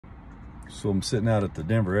So I'm sitting out at the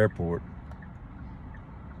Denver Airport.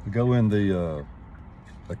 I go in the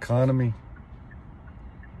economy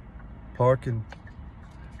parking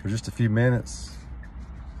for just a few minutes.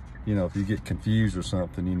 You know, if you get confused or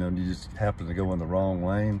something, you know, and you just happen to go in the wrong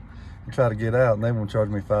lane and try to get out, and they won't charge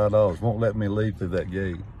me $5. Won't let me leave through that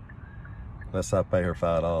gate unless I pay her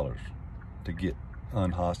 $5 to get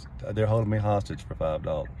unhostage. They're holding me hostage for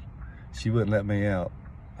 $5. She wouldn't let me out.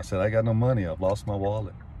 I said, I got no money. I've lost my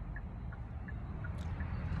wallet.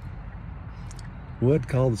 Well, I'd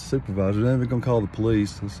call the supervisor. They're never gonna call the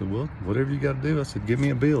police. I said, well, whatever you got to do. I said, give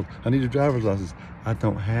me a bill. I need a driver's license. I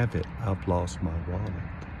don't have it. I've lost my wallet.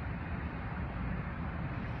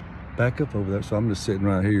 Back up over there. So I'm just sitting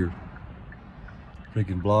right here,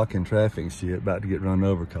 freaking blocking traffic and shit, about to get run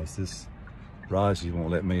over because this Raji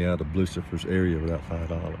won't let me out of Lucifer's area without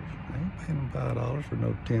 $5. I ain't paying them $5 for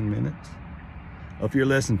no 10 minutes. Well, if you're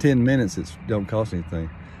less than 10 minutes, it don't cost anything.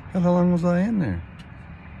 Hell, how long was I in there?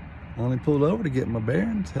 I only pulled over to get my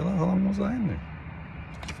bearings. Hell, how long was I in there?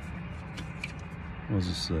 What does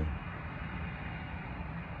it say?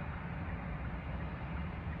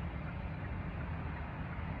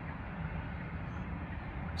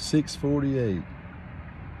 $6.48.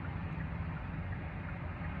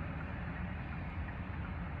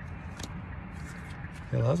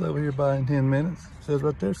 Hell, I was over here buying 10 minutes. It says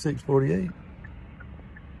right there, $6.48.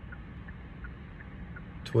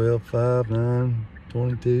 12, 5, 9,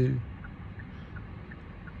 22.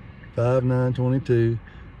 5, 9, 22.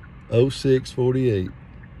 06.48.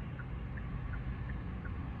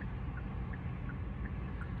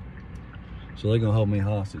 So they're gonna hold me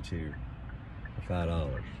hostage here for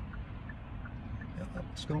 $5. I'm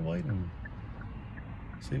just gonna wait and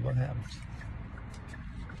see what happens.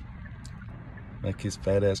 Make his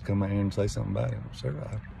fat ass come out here and say something about him. Sir,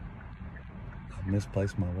 I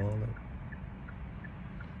misplaced my wallet.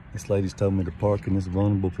 This lady's told me to park in this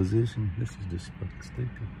vulnerable position. This is just fucking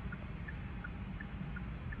stupid.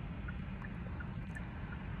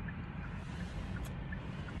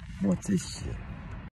 What's this shit?